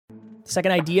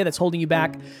Second idea that's holding you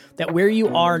back, that where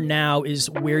you are now is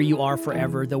where you are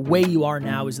forever. The way you are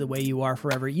now is the way you are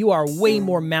forever. You are way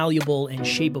more malleable and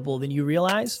shapeable than you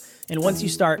realize. And once you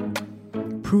start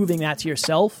proving that to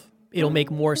yourself, it'll make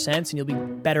more sense and you'll be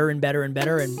better and better and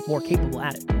better and more capable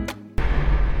at it.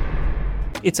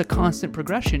 It's a constant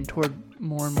progression toward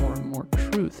more and more and more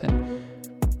truth. And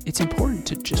it's important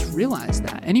to just realize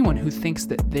that. Anyone who thinks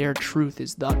that their truth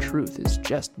is the truth is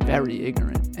just very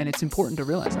ignorant. And it's important to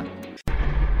realize that.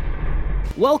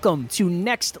 Welcome to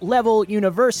Next Level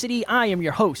University. I am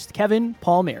your host, Kevin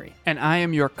Palmieri. And I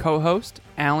am your co-host,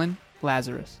 Alan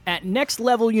Lazarus. At Next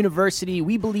Level University,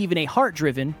 we believe in a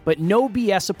heart-driven but no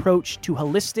BS approach to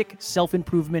holistic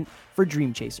self-improvement for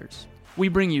dream chasers. We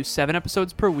bring you 7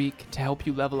 episodes per week to help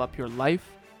you level up your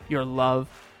life, your love,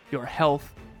 your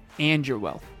health, and your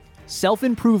wealth.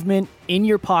 Self-improvement in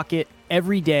your pocket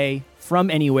every day from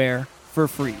anywhere for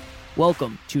free.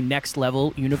 Welcome to Next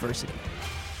Level University.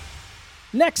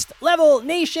 Next Level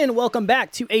Nation, welcome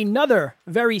back to another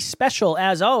very special,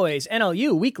 as always,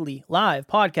 NLU Weekly Live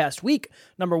Podcast Week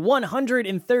number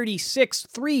 136,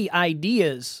 3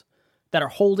 ideas that are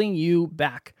holding you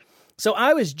back. So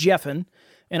I was Jeffin,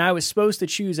 and I was supposed to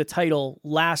choose a title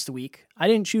last week. I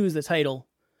didn't choose the title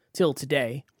till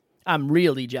today. I'm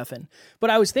really Jeffin. But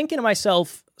I was thinking to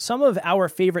myself, some of our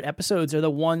favorite episodes are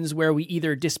the ones where we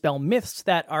either dispel myths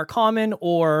that are common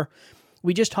or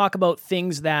we just talk about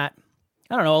things that,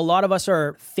 I don't know, a lot of us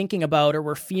are thinking about or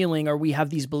we're feeling or we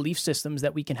have these belief systems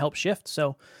that we can help shift.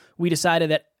 So we decided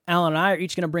that Alan and I are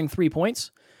each going to bring 3 points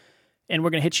and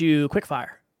we're going to hit you quick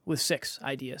fire with 6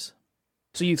 ideas.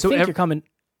 So you're coming,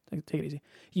 take it easy.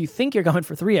 You think you're coming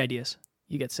for 3 ideas.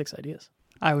 You get 6 ideas.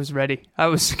 I was ready. I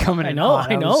was coming in.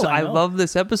 I know. I love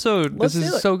this episode. Let's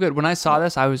this is so good. When I saw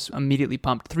this, I was immediately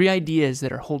pumped. 3 ideas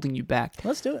that are holding you back.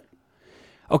 Let's do it.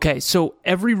 Okay, so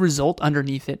every result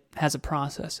underneath it has a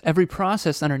process. Every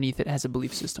process underneath it has a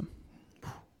belief system.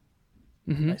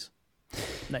 Mm-hmm.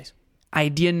 Nice.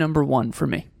 Idea number 1 for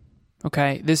me.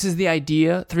 Okay, this is the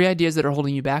idea. 3 ideas that are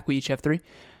holding you back. We each have 3.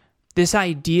 This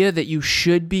idea that you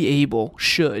should,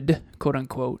 quote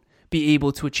unquote, be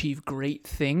able to achieve great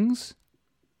things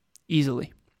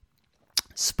easily.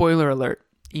 Spoiler alert.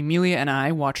 Emilia and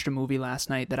I watched a movie last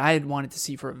night that I had wanted to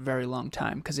see for a very long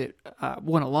time because it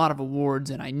won a lot of awards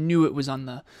and I knew it was on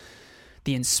the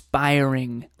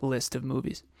inspiring list of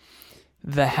movies.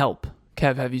 The Help.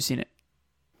 Kev, have you seen it?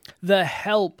 The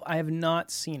Help. I have not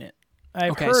seen it.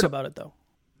 I've heard about it though.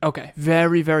 Okay.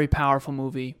 Very, very powerful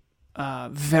movie.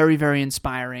 Very, very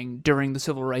inspiring during the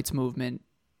civil rights movement.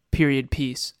 Period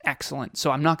piece. Excellent.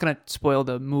 So I'm not going to spoil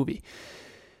the movie.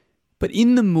 But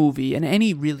in the movie, and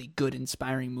any really good,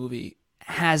 inspiring movie,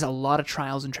 has a lot of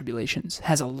trials and tribulations,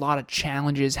 has a lot of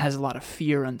challenges, has a lot of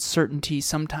fear, uncertainty,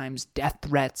 sometimes death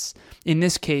threats. In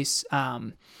this case,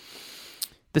 the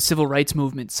civil rights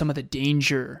movement, some of the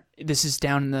danger. This is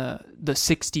down in the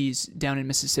 60s, down in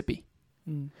Mississippi.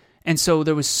 And so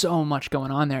there was so much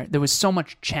going on there. There was so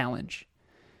much challenge.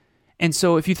 And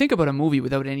so if you think about a movie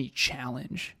without any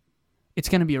challenge, it's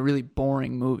going to be a really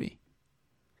boring movie.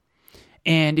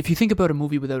 And if you think about a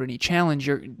movie without any challenge,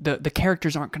 the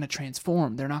characters aren't going to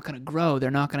transform. They're not going to grow.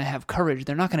 They're not going to have courage.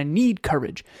 They're not going to need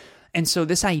courage. And so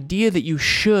this idea that you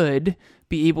should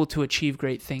be able to achieve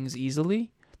great things easily,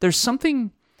 there's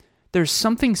something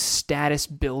status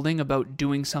building about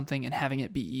doing something and having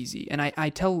it be easy. And I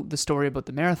tell the story about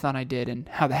the marathon I did and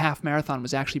how the half marathon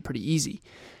was actually pretty easy.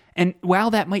 And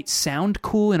while that might sound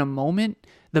cool in a moment,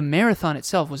 the marathon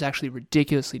itself was actually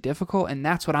ridiculously difficult, and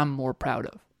that's what I'm more proud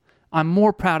of. I'm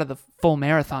more proud of the full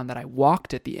marathon that I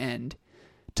walked at the end,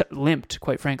 limped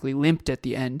at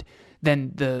the end,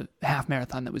 than the half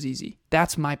marathon that was easy.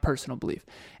 That's my personal belief.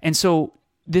 And so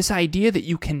this idea that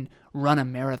you can run a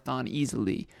marathon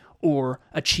easily or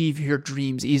achieve your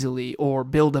dreams easily or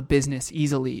build a business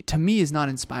easily, to me is not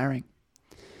inspiring.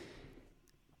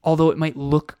 Although it might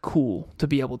look cool to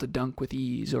be able to dunk with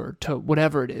ease or to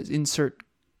whatever it is, insert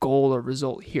goal or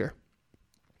result here.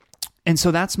 And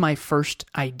so that's my first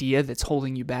idea that's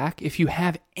holding you back. If you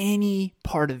have any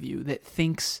part of you that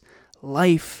thinks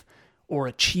life or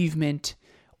achievement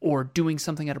or doing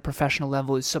something at a professional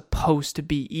level is supposed to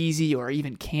be easy or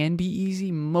even can be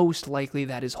easy, most likely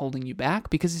that is holding you back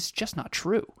because it's just not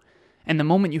true. And the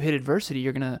moment you hit adversity,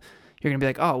 you're gonna be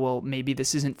like, oh, well, maybe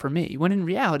this isn't for me. When in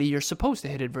reality, you're supposed to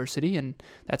hit adversity and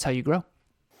that's how you grow.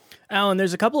 Alan,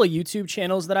 there's a couple of YouTube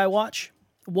channels that I watch.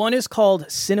 One is called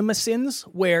CinemaSins,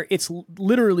 where it's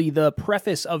literally the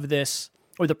preface of this,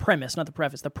 or the premise, not the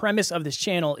preface. The premise of this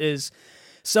channel is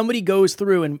somebody goes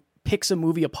through and picks a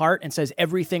movie apart and says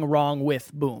everything wrong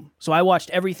with boom. So I watched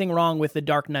everything wrong with The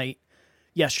Dark Knight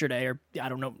yesterday, or I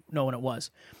don't know when it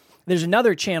was. There's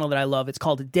another channel that I love. It's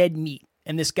called Dead Meat.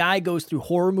 And this guy goes through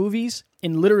horror movies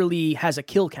and literally has a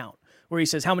kill count where he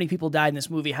says, how many people died in this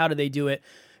movie? How did they do it?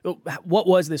 What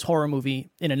was this horror movie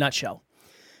in a nutshell?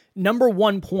 Number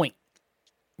one point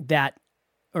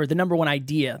or the number one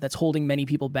idea that's holding many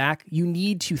people back, you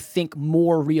need to think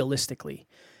more realistically.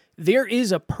 There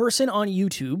is a person on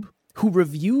YouTube who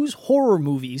reviews horror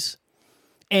movies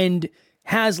and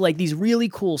has like these really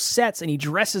cool sets, and he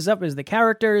dresses up as the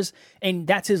characters, and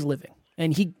that's his living.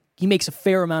 And he makes a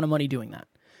fair amount of money doing that.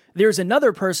 There's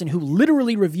another person who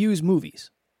literally reviews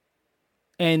movies.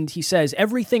 And he says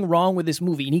everything wrong with this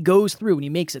movie. And he goes through and he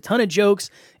makes a ton of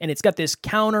jokes, and it's got this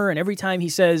counter. And every time he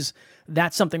says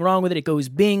that's something wrong with it, it goes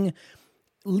bing.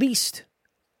 Least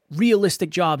realistic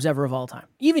jobs ever of all time.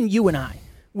 Even you and I,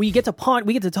 we get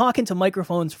to talk into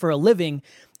microphones for a living.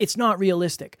 It's not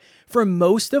realistic. For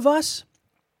most of us,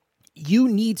 you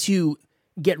need to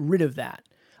get rid of that.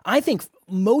 I think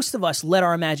most of us let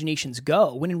our imaginations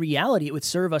go, when in reality, it would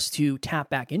serve us to tap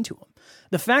back into them.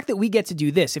 The fact that we get to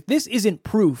do this, if this isn't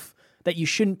proof that you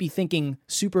shouldn't be thinking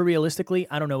super realistically,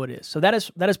 I don't know what it is. So that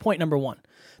is point number one.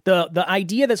 The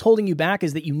idea that's holding you back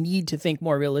is that you need to think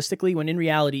more realistically, when in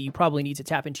reality, you probably need to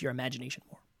tap into your imagination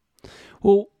more.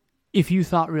 Well, if you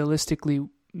thought realistically,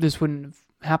 this wouldn't have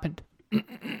happened.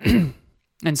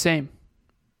 And same.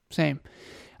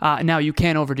 Now, you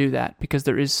can't overdo that because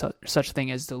there is such a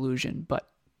thing as delusion. But,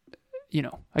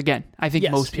 again, I think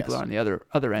most people are on the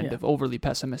other end of overly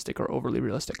pessimistic or overly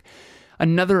realistic.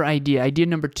 Another idea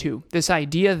number 2, this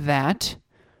idea that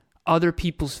other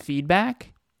people's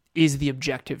feedback is the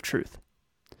objective truth.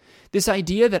 This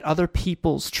idea that other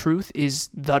people's truth is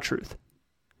the truth.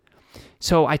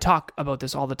 So I talk about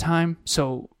this all the time,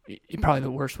 so probably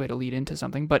the worst way to lead into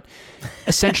something, but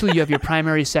essentially you have your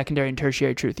primary, secondary, and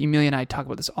tertiary truth. Emilia and I talk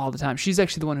about this all the time. She's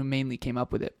actually the one who mainly came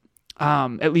up with it.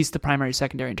 At least the primary,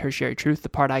 secondary, and tertiary truth. The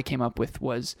part I came up with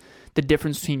was the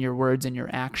difference between your words and your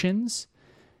actions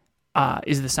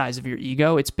is the size of your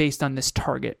ego. It's based on this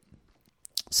target.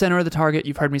 Center of the target,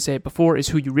 you've heard me say it before, is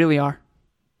who you really are.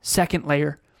 Second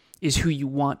layer is who you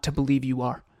want to believe you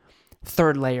are.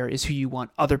 Third layer is who you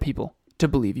want other people to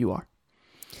believe you are.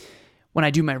 When I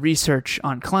do my research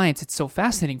on clients, it's so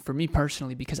fascinating for me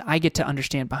personally because I get to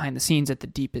understand behind the scenes at the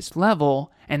deepest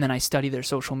level, and then I study their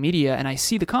social media and I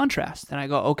see the contrast and I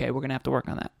go, okay, we're going to have to work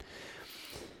on that.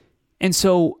 And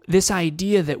so this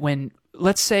idea that when,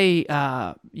 let's say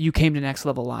you came to Next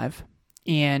Level Live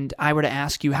and I were to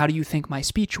ask you, how do you think my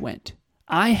speech went?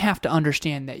 I have to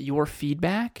understand that your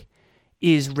feedback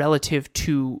is not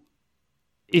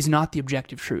the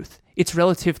objective truth. It's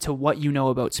relative to what you know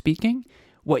about speaking,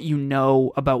 what you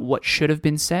know about what should have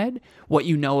been said, what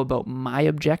you know about my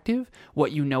objective,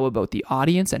 what you know about the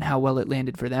audience and how well it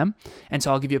landed for them. And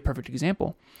so I'll give you a perfect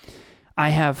example. I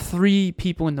have 3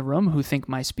 people in the room who think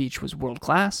my speech was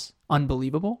world-class,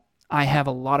 unbelievable. I have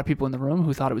a lot of people in the room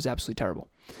who thought it was absolutely terrible.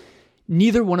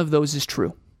 Neither one of those is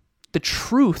true. The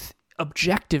truth,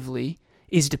 objectively,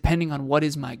 is depending on what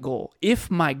is my goal.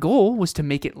 If my goal was to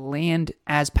make it land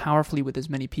as powerfully with as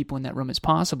many people in that room as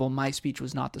possible, my speech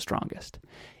was not the strongest.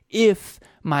 If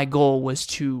my goal was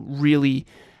to really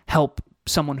help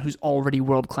someone who's already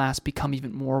world-class become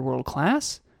even more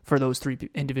world-class for those 3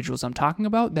 individuals I'm talking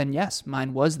about, then yes,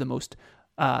 mine was the most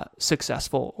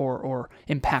successful or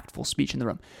impactful speech in the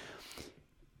room.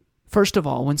 First of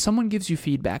all, when someone gives you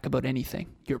feedback about anything,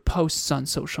 your posts on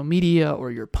social media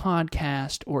or your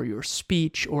podcast or your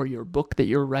speech or your book that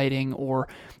you're writing or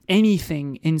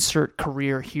anything, insert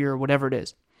career here, whatever it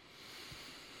is,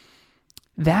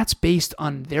 that's based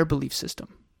on their belief system.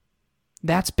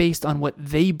 That's based on what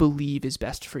they believe is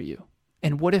best for you.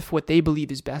 And what if what they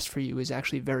believe is best for you is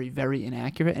actually very, very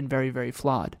inaccurate and very, very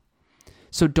flawed?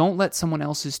 So don't let someone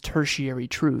else's tertiary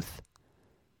truth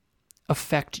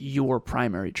affect your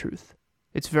primary truth.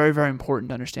 It's very, very important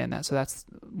to understand that. So that's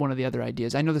one of the other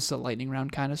ideas. I know this is a lightning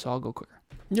round kind of, so I'll go quicker.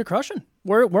 You're crushing.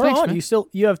 We're Thanks, on. Man.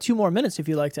 You have 2 more minutes if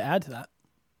you'd like to add to that.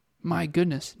 My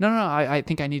goodness. No. I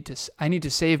think I need to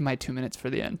save my 2 minutes for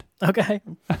the end. Okay.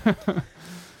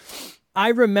 I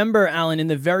remember, Alan, in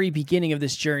the very beginning of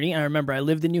this journey, I remember I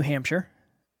lived in New Hampshire,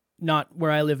 not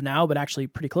where I live now, but actually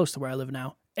pretty close to where I live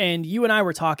now. And you and I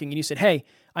were talking, and you said, hey,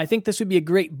 I think this would be a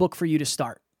great book for you to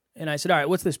start. And I said, all right,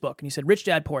 what's this book? And you said, Rich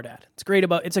Dad, Poor Dad.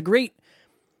 It's a great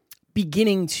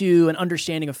beginning to an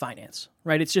understanding of finance,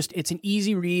 right? It's an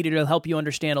easy read. It'll help you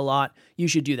understand a lot. You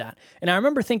should do that. And I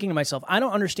remember thinking to myself, I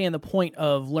don't understand the point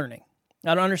of learning.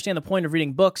 I don't understand the point of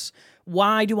reading books.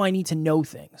 Why do I need to know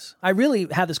things? I really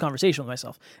had this conversation with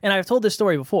myself. And I've told this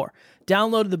story before.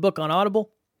 Downloaded the book on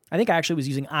Audible. I think I actually was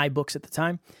using iBooks at the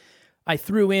time. I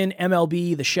threw in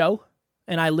MLB The Show,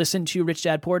 and I listened to Rich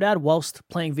Dad Poor Dad whilst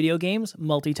playing video games,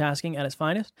 multitasking at its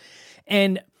finest.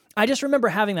 And I just remember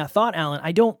having that thought, Alan,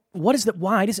 why does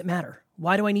it matter?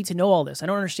 Why do I need to know all this? I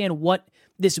don't understand what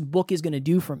this book is going to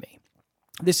do for me.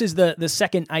 This is the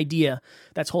second idea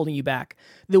that's holding you back.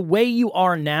 The way you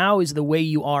are now is the way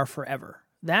you are forever.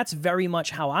 That's very much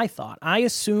how I thought. I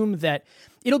assume that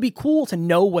it'll be cool to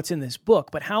know what's in this book,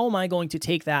 but how am I going to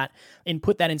take that and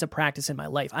put that into practice in my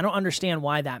life? I don't understand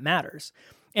why that matters.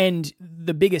 And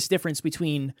the biggest difference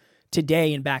between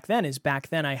today and back then is back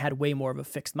then I had way more of a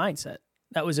fixed mindset.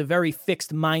 That was a very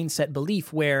fixed mindset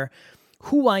belief where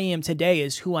who I am today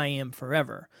is who I am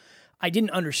forever. I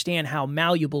didn't understand how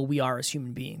malleable we are as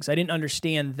human beings. I didn't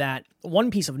understand that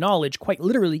one piece of knowledge quite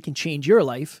literally can change your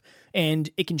life, and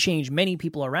it can change many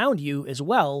people around you as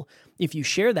well if you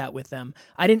share that with them.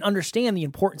 I didn't understand the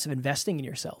importance of investing in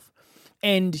yourself.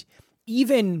 And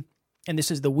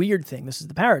this is the weird thing, this is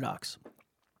the paradox.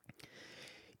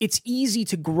 It's easy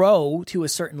to grow to a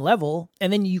certain level,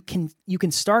 and then you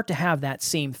can start to have that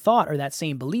same thought or that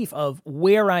same belief of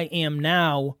where I am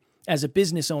now as a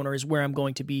business owner is where I'm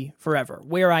going to be forever.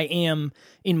 Where I am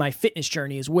in my fitness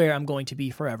journey is where I'm going to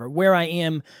be forever. Where I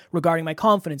am regarding my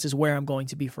confidence is where I'm going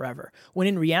to be forever. When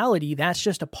in reality, that's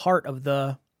just a part of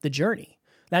the journey.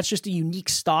 That's just a unique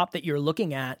stop that you're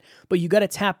looking at, but you got to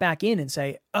tap back in and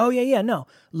say, oh yeah, no,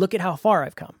 look at how far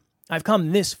I've come. I've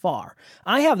come this far.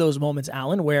 I have those moments,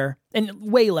 Alan, where, and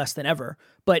way less than ever,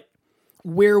 but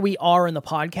where we are in the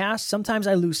podcast, sometimes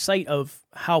I lose sight of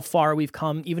how far we've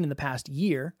come even in the past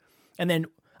year. And then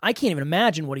I can't even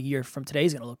imagine what a year from today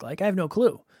is going to look like. I have no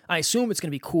clue. I assume it's going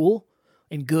to be cool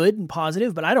and good and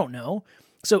positive, but I don't know.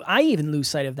 So I even lose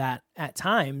sight of that at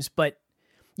times, but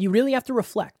you really have to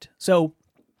reflect. So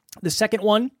the second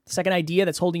idea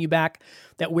that's holding you back,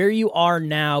 that where you are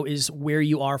now is where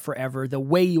you are forever. The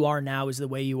way you are now is the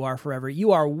way you are forever.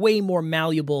 You are way more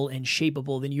malleable and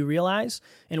shapeable than you realize.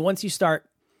 And once you start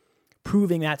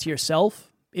proving that to yourself,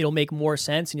 it'll make more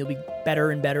sense and you'll be better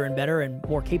and better and better and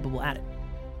more capable at it.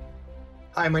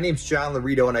 Hi, my name's John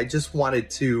Laurito, and I just wanted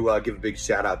to give a big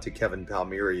shout out to Kevin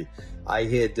Palmieri. I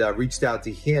had reached out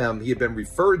to him. He had been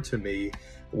referred to me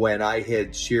when I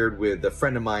had shared with a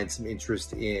friend of mine some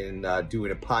interest in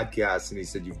doing a podcast, and he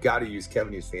said, you've got to use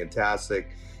Kevin. He's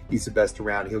fantastic. He's the best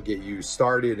around. He'll get you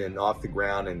started and off the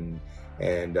ground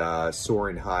and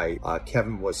soaring high.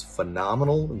 Kevin was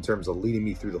phenomenal in terms of leading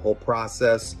me through the whole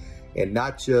process, and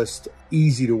not just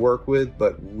easy to work with,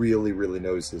 but really, really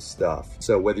knows his stuff.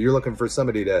 So whether you're looking for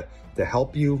somebody to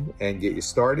help you and get you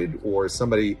started, or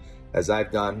somebody, as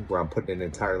I've done, where I'm putting it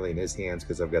entirely in his hands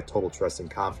because I've got total trust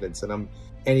and confidence in him,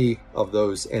 any of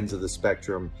those ends of the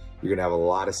spectrum, you're going to have a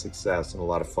lot of success and a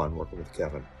lot of fun working with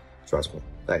Kevin. Trust me.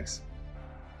 Thanks.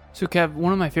 So Kev,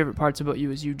 one of my favorite parts about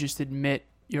you is you just admit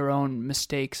your own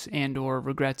mistakes and or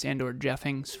regrets and or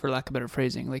jeffings, for lack of better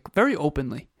phrasing, like very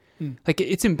openly. Like,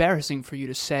 it's embarrassing for you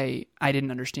to say, I didn't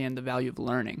understand the value of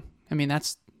learning. I mean,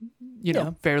 that's,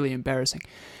 fairly embarrassing.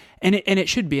 And it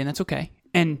should be, and that's okay.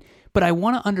 But I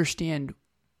want to understand,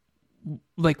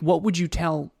 like, what would you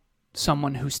tell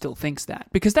someone who still thinks that?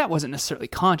 Because that wasn't necessarily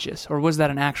conscious, or was that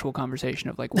an actual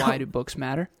conversation of, like, why do books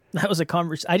matter? That was a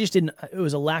conversation. I just didn't, it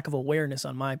was a lack of awareness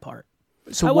on my part.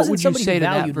 So what would you say to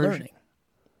that version? Learning.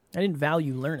 I didn't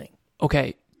value learning.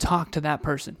 Okay, talk to that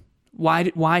person.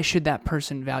 Why should that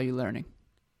person value learning?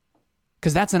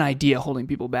 Because that's an idea holding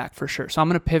people back for sure. So I'm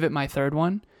going to pivot my third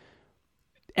one.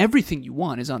 Everything you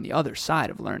want is on the other side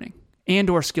of learning and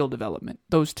or skill development.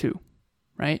 Those two,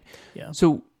 right? Yeah.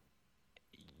 So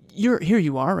here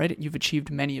you are, right? You've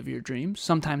achieved many of your dreams,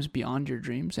 sometimes beyond your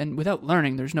dreams. And without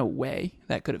learning, there's no way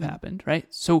that could have happened, right?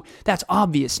 So that's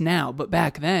obvious now. But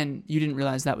back then, you didn't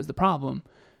realize that was the problem.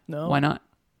 No. Why not?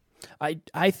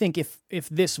 I think if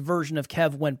this version of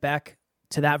Kev went back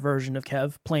to that version of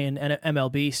Kev playing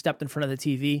MLB, stepped in front of the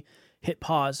TV, hit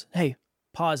pause. Hey,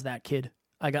 pause that, kid.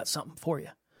 I got something for you.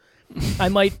 I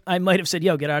might have said,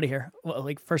 yo, get out of here. Well,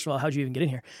 like, first of all, how'd you even get in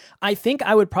here? I think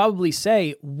I would probably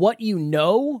say what you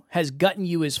know has gotten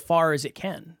you as far as it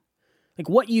can. Like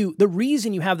the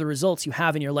reason you have the results you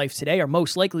have in your life today are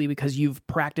most likely because you've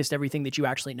practiced everything that you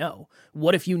actually know.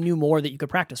 What if you knew more that you could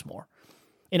practice more?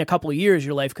 In a couple of years,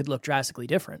 your life could look drastically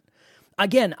different.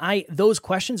 Again, those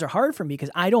questions are hard for me because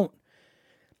I don't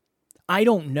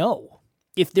know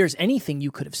if there's anything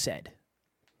you could have said.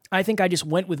 I think I just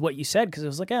went with what you said because it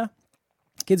was like,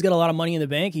 kid's got a lot of money in the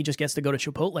bank. He just gets to go to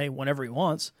Chipotle whenever he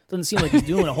wants. Doesn't seem like he's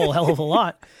doing a whole hell of a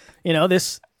lot.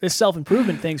 This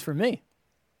self-improvement thing's for me.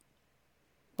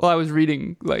 Well, I was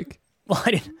reading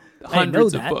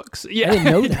hundreds of books. Yeah, I didn't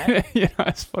know that. Yeah,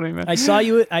 that's funny, man. I saw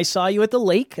you at the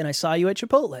lake, and I saw you at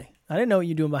Chipotle. I didn't know what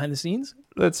you're doing behind the scenes.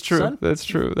 That's true. Son? That's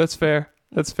true. That's fair.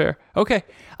 That's fair. Okay.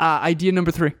 Idea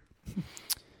number 3. I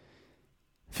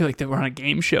feel like that we're on a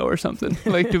game show or something.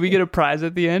 Like, do we get a prize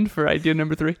at the end for idea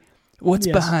number 3? What's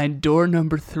Yes. behind door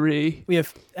number 3? We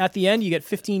have, at the end, you get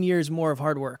 15 years more of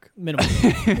hard work, minimum.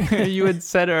 You had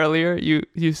said earlier,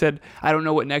 you said, I don't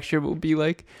know what next year will be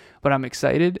like, but I'm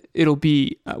excited. It'll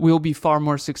be, we'll be far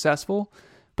more successful,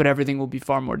 but everything will be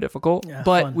far more difficult, Yeah,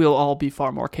 but fun. we'll all be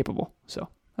far more capable. So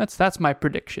that's my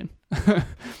prediction. I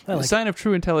The like sign of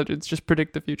true intelligence, just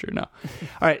predict the future. No. All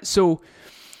right. So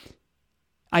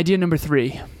idea number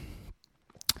 3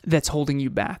 that's holding you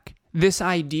back. This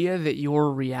idea that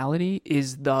your reality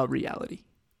is the reality.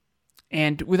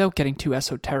 And without getting too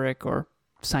esoteric or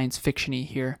science fiction-y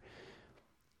here,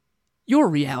 your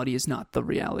reality is not the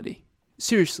reality.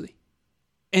 Seriously.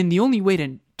 And the only way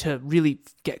to really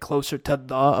get closer to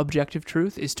the objective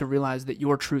truth is to realize that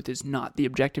your truth is not the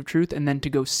objective truth, and then to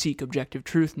go seek objective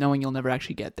truth knowing you'll never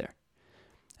actually get there.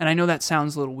 And I know that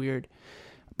sounds a little weird,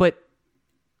 but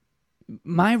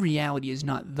my reality is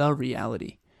not the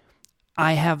reality.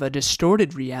 I have a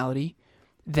distorted reality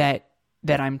that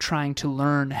I'm trying to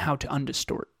learn how to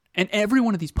undistort. And every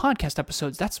one of these podcast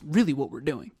episodes, that's really what we're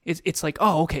doing. It's like,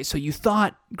 oh, okay, so you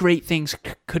thought great things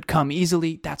could come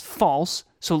easily. That's false.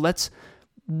 So let's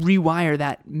rewire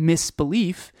that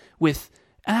misbelief with,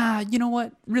 you know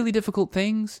what? Really difficult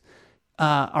things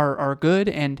are good,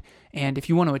 and if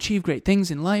you want to achieve great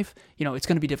things in life, you know, it's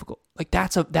going to be difficult. Like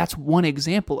that's one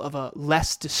example of a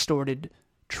less distorted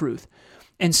truth.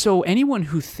 And so anyone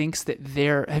who thinks that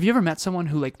have you ever met someone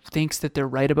who like thinks that they're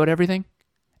right about everything?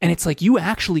 And it's like you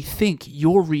actually think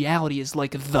your reality is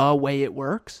like the way it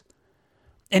works.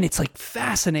 And it's like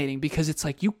fascinating because it's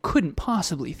like you couldn't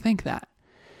possibly think that.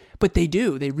 But they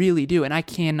do, they really do. And I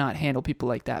cannot handle people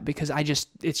like that because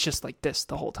it's just like this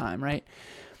the whole time, right?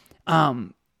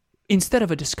 Instead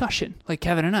of a discussion, like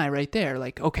Kevin and I right there,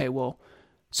 like, okay, well,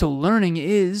 so learning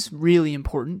is really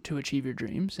important to achieve your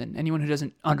dreams. And anyone who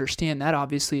doesn't understand that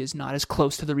obviously is not as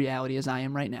close to the reality as I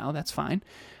am right now. That's fine.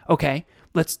 Okay,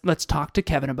 let's talk to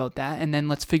Kevin about that, and then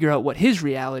let's figure out what his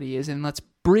reality is, and let's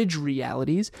bridge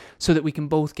realities so that we can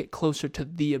both get closer to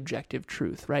the objective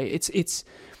truth, right?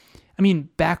 I mean,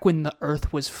 back when the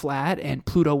Earth was flat and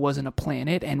Pluto wasn't a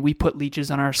planet and we put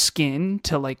leeches on our skin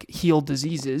to like heal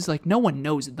diseases, like no one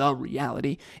knows the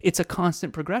reality. It's a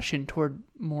constant progression toward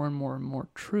more and more and more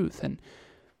truth. And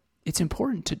it's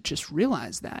important to just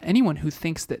realize that. Anyone who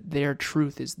thinks that their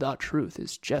truth is the truth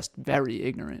is just very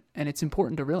ignorant. And it's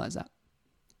important to realize that.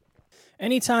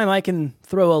 Anytime I can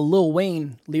throw a Lil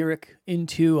Wayne lyric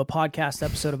into a podcast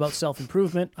episode about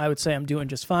self-improvement, I would say I'm doing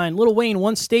just fine. Lil Wayne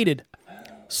once stated,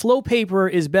 "Slow paper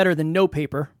is better than no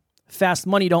paper. Fast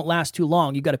money don't last too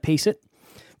long. You got to pace it."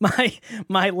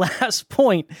 My last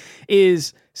point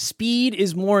is speed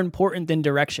is more important than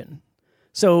direction.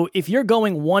 So if you're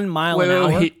going 1 mile an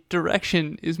hour... Wait,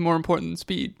 direction is more important than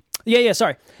speed. Yeah,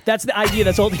 sorry. That's the idea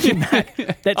that's holding you back.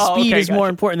 That speed is more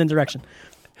important than direction.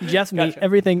 Jeff, me,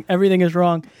 everything is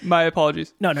wrong. My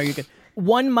apologies. No, you're good.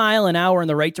 1 mile an hour in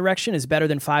the right direction is better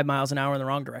than 5 miles an hour in the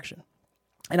wrong direction.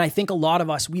 And I think a lot of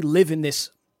us, we live in this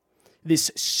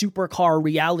supercar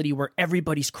reality where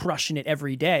everybody's crushing it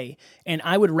every day. And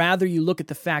I would rather you look at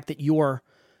the fact that you're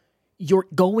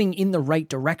going in the right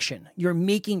direction. You're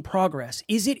making progress.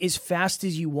 Is it as fast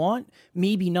as you want?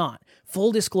 Maybe not.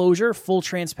 Full disclosure, full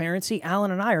transparency, Alan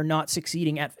and I are not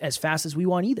succeeding at as fast as we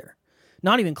want either.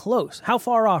 Not even close. How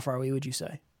far off are we, would you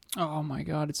say? Oh my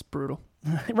God, it's brutal.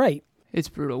 Right. It's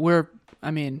brutal.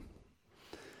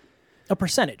 A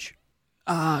percentage.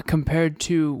 Compared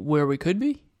to where we could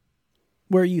be?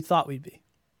 Where you thought we'd be.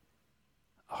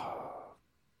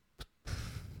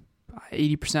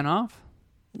 80% off?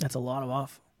 That's a lot of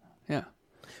off. Yeah.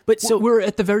 But so we're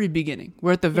at the very beginning.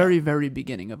 We're at the very, very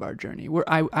beginning of our journey.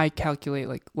 I calculate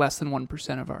like less than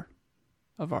 1%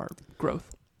 of our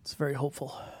growth. It's very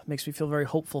hopeful. Makes me feel very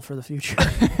hopeful for the future.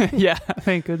 Yeah,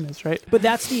 thank goodness, right? But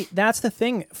that's the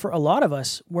thing for a lot of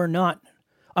us. I'm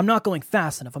not going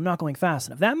fast enough. I'm not going fast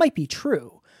enough. That might be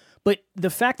true, but the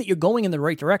fact that you're going in the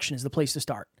right direction is the place to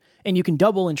start. And you can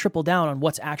double and triple down on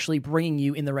what's actually bringing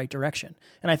you in the right direction.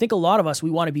 And I think a lot of us,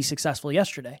 we want to be successful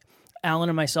yesterday, Alan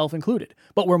and myself included.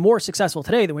 But we're more successful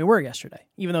today than we were yesterday,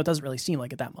 even though it doesn't really seem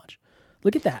like it that much.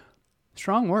 Look at that.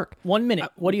 Strong work. 1 minute.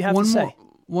 What do you have to say?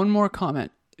 One more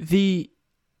comment. The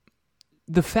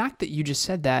fact that you just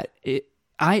said that,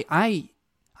 I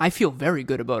feel very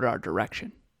good about our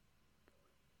direction.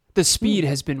 The speed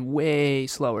has been way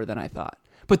slower than I thought,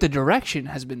 but the direction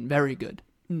has been very good.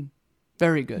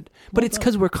 Very good. But it's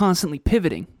because we're constantly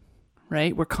pivoting,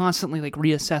 right? We're constantly like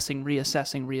reassessing,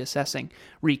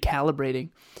 recalibrating.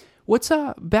 What's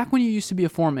back when you used to be a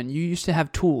foreman, you used to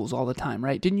have tools all the time,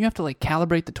 right? Didn't you have to like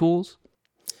calibrate the tools?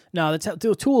 No,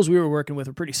 the tools we were working with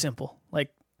were pretty simple. Like,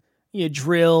 you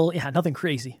drill, nothing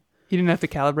crazy. You didn't have to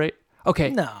calibrate?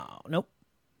 Okay. Nope.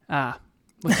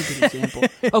 What's a good example?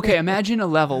 Okay, imagine a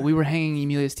level. We were hanging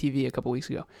Emilia's TV a couple weeks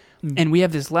ago, and we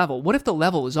have this level. What if the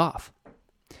level is off?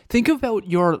 Think about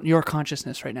your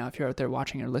consciousness right now, if you're out there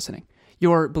watching or listening,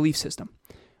 your belief system.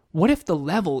 What if the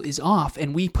level is off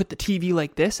and we put the TV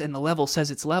like this and the level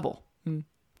says it's level?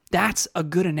 That's a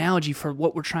good analogy for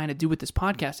what we're trying to do with this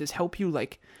podcast, is help you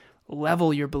like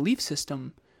level your belief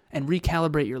system and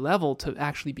recalibrate your level to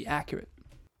actually be accurate.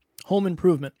 Home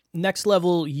improvement. Next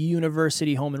Level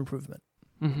University home improvement.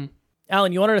 Mm-hmm.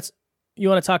 Alan, you want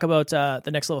to talk about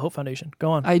the Next Level Hope Foundation?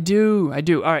 Go on. I do.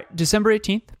 All right. December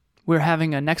 18th, we're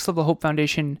having a Next Level Hope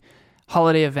Foundation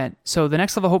holiday event. So the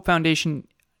Next Level Hope Foundation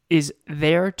is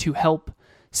there to help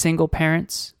single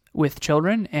parents with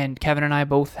children, and Kevin and I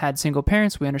both had single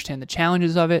parents. We understand the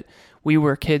challenges of it. We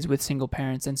were kids with single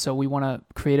parents, and so we want to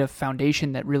create a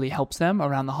foundation that really helps them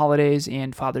around the holidays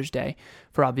and Father's Day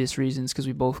for obvious reasons, because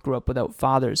we both grew up without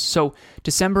fathers. So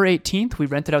December 18th, we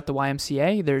rented out the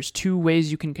YMCA. There's 2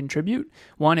 ways you can contribute.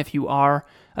 One, if you are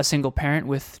a single parent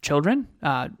with children,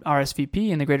 RSVP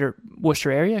in the greater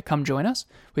Worcester area, come join us.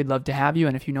 We'd love to have you,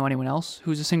 and if you know anyone else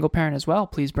who's a single parent as well,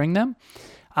 please bring them.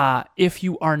 If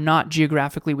you are not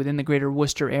geographically within the greater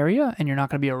Worcester area and you're not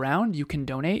going to be around, you can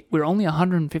donate. We're only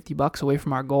 $150 away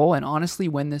from our goal. And honestly,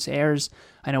 when this airs,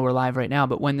 I know we're live right now,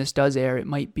 but when this does air, it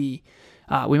might be,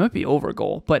 we might be over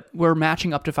goal, but we're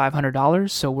matching up to $500.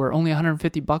 So we're only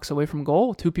 $150 away from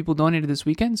goal. 2 people donated this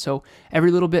weekend. So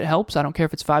every little bit helps. I don't care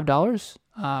if it's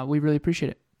 $5. We really appreciate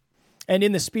it. And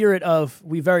in the spirit of,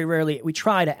 we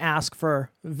try to ask for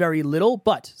very little,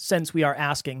 but since we are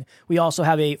asking, we also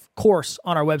have a course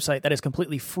on our website that is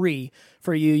completely free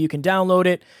for you. You can download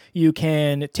it. You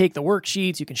can take the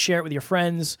worksheets. You can share it with your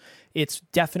friends. It's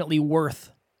definitely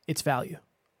worth its value,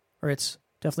 or it's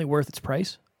definitely worth its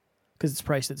price, because it's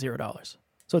priced at $0.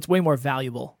 So it's way more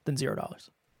valuable than $0.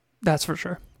 That's for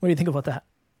sure. What do you think about that?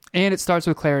 And it starts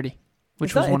with clarity,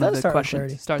 which was one of the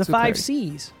questions. The 5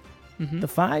 C's. The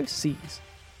 5 C's.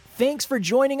 Thanks for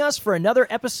joining us for another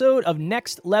episode of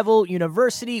Next Level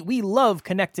University. We love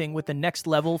connecting with the Next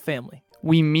Level family.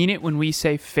 We mean it when we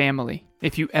say family.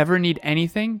 If you ever need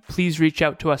anything, please reach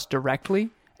out to us directly.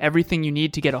 Everything you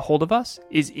need to get a hold of us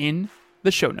is in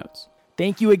the show notes.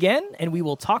 Thank you again, and we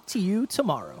will talk to you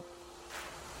tomorrow.